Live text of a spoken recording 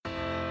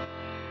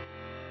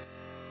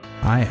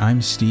Hi,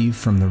 I'm Steve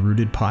from the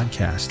Rooted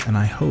Podcast, and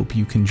I hope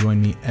you can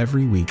join me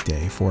every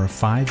weekday for a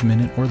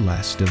 5-minute or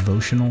less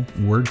devotional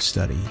word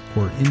study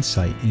or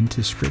insight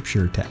into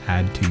Scripture to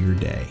add to your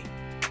day.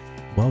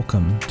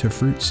 Welcome to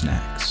Fruit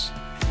Snacks.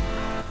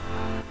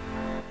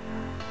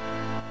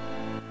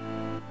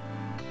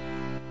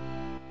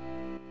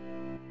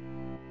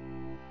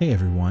 Hey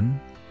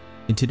everyone.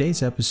 In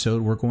today's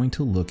episode, we're going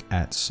to look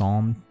at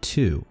Psalm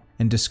 2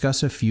 and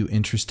discuss a few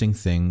interesting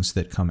things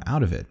that come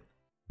out of it.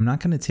 I'm not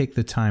going to take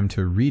the time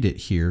to read it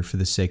here for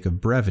the sake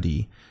of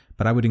brevity,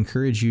 but I would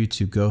encourage you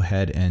to go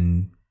ahead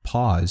and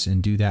pause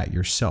and do that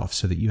yourself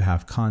so that you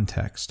have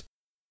context.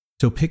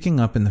 So picking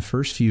up in the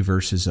first few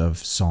verses of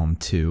Psalm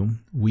 2,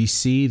 we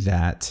see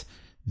that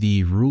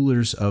the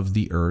rulers of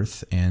the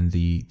earth and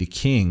the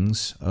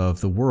kings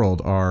of the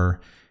world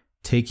are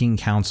taking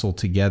counsel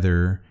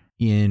together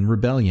in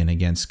rebellion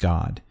against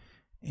God.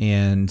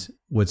 And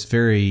what's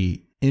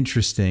very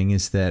interesting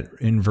is that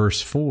in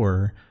verse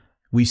 4,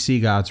 we see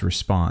God's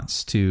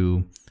response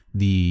to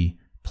the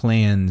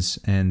plans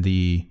and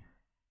the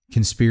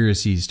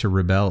conspiracies to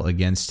rebel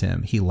against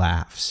him. He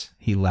laughs.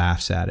 He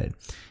laughs at it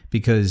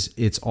because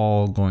it's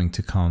all going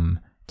to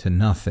come to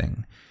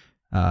nothing.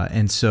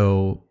 And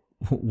so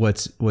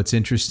what's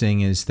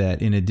interesting is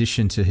that in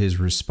addition to his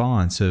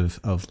response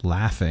of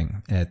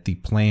laughing at the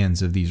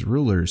plans of these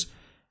rulers,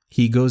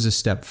 he goes a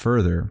step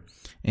further.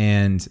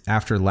 And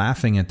after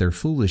laughing at their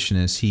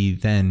foolishness, he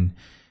then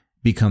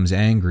becomes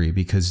angry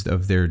because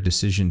of their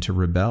decision to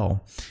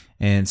rebel.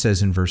 And it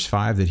says in verse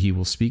 5 that he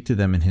will speak to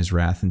them in his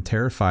wrath and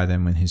terrify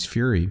them in his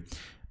fury.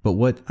 But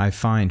what I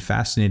find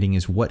fascinating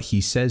is what he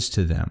says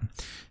to them.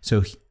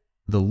 So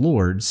the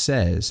Lord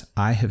says,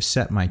 "I have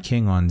set my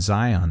king on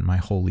Zion, my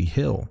holy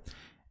hill,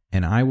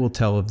 and I will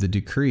tell of the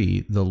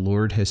decree. The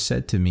Lord has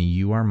said to me,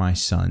 you are my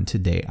son.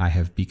 Today I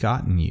have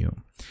begotten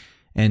you."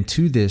 And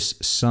to this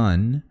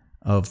son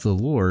of the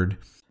Lord,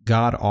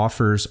 God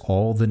offers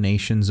all the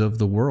nations of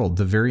the world,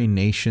 the very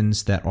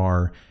nations that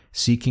are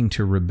seeking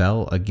to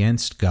rebel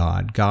against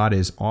God. God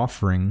is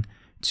offering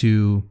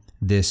to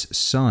this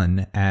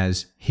son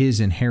as his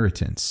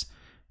inheritance,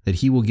 that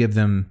he will give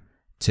them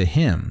to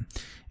him.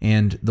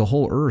 And the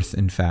whole earth,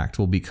 in fact,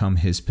 will become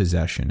his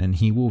possession, and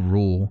he will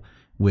rule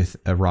with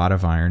a rod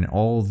of iron.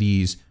 All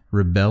these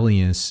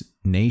rebellious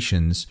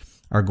nations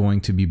are going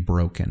to be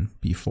broken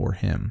before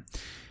him.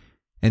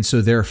 And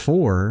so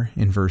therefore,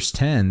 in verse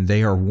 10,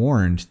 they are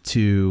warned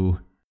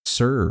to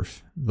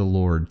serve the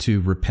Lord, to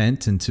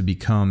repent and to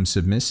become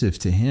submissive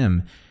to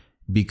him,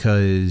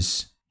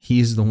 because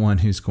he is the one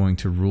who's going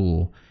to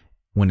rule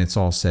when it's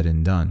all said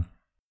and done.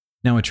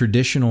 Now, a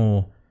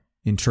traditional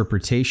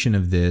interpretation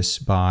of this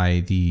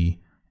by the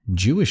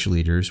Jewish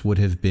leaders would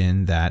have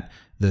been that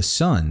the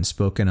son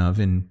spoken of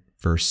in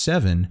verse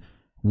 7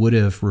 would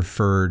have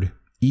referred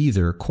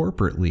either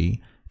corporately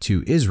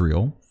to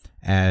Israel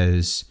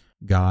as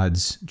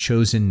God's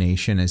chosen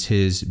nation, as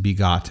his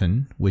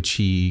begotten, which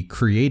he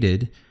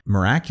created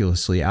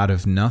miraculously out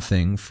of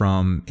nothing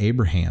from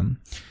Abraham.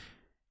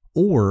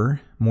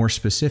 Or, more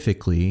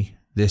specifically,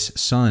 this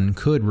son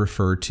could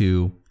refer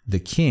to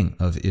the king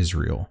of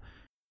Israel.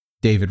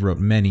 David wrote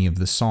many of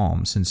the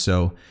Psalms, and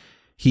so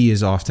he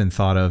is often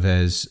thought of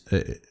as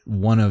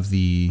one of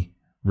the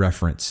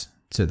reference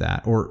to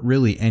that, or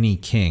really any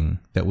king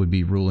that would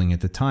be ruling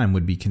at the time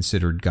would be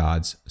considered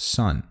God's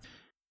son.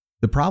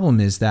 The problem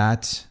is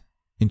that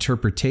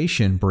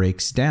interpretation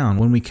breaks down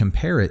when we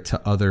compare it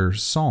to other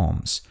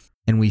Psalms.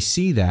 And we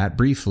see that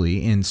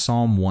briefly in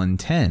Psalm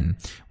 110,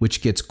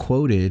 which gets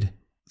quoted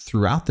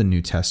throughout the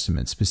New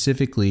Testament.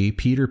 Specifically,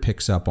 Peter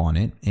picks up on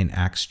it in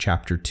Acts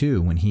chapter 2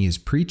 when he is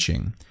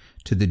preaching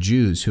to the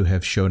Jews who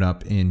have showed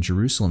up in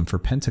Jerusalem for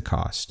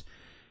Pentecost.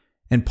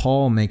 And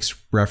Paul makes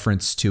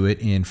reference to it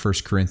in 1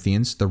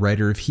 Corinthians. The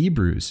writer of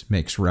Hebrews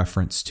makes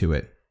reference to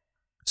it.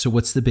 So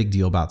what's the big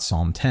deal about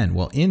Psalm 10?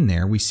 Well, in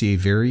there we see a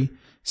very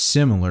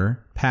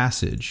similar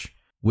passage,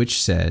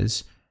 which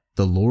says,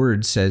 "The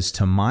Lord says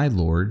to my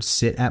Lord,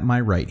 sit at my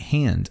right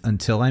hand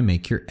until I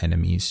make your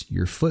enemies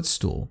your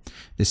footstool."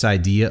 This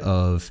idea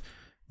of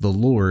the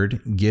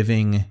Lord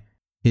giving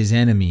his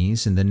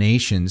enemies and the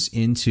nations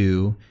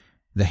into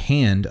the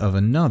hand of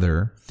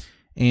another,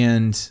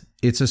 and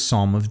it's a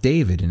Psalm of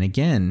David. And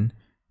again,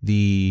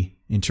 the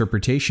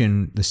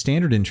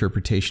standard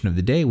interpretation of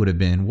the day would have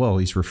been, well,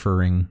 he's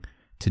referring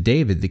to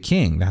David, the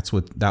king.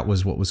 That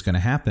was what was going to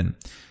happen.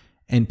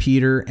 And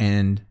Peter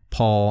and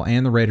Paul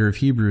and the writer of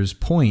Hebrews'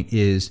 point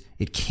is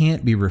it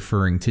can't be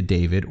referring to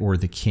David or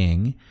the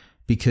king,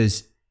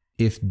 because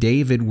if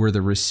David were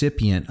the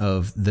recipient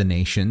of the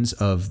nations,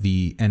 of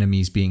the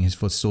enemies being his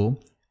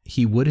footstool,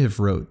 he would have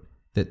wrote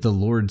that the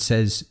Lord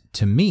says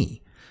to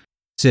me,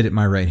 sit at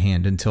my right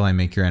hand until I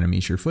make your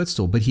enemies your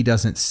footstool. But he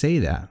doesn't say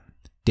that.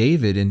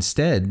 David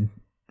instead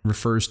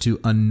refers to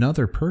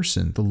another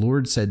person. The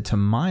Lord said to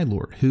my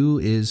Lord. Who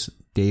is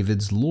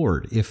David's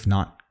Lord, if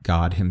not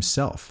God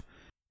himself?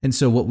 And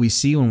so what we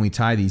see when we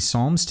tie these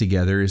Psalms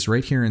together is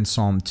right here in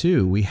Psalm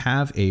 2, we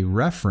have a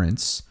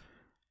reference,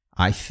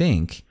 I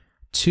think,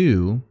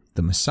 to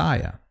the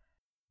Messiah,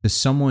 to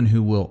someone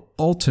who will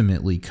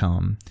ultimately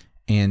come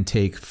and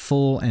take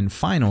full and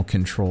final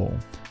control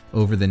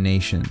over the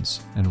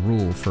nations and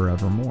rule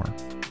forevermore.